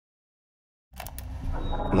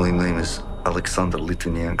My name is Alexander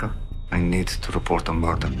Litvinenko. I need to report a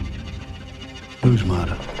murder. Whose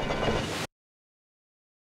murder?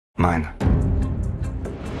 Mine.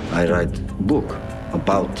 I write a book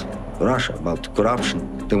about Russia, about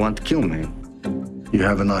corruption. They want to kill me. You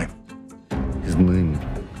have a name? His name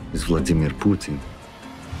is Vladimir Putin.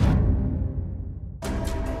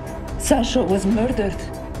 Sasha was murdered.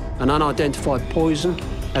 An unidentified poison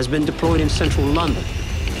has been deployed in central London.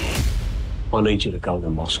 I need you to go to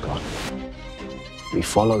Moscow. We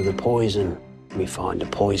follow the poison, we find the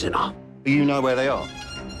poisoner. You know where they are?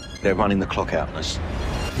 They're running the clock out on us.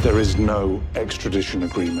 There is no extradition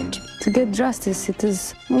agreement. To get justice, it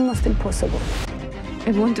is almost impossible.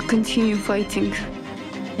 I want to continue fighting.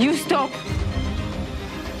 You stop!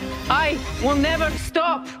 I will never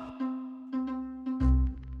stop!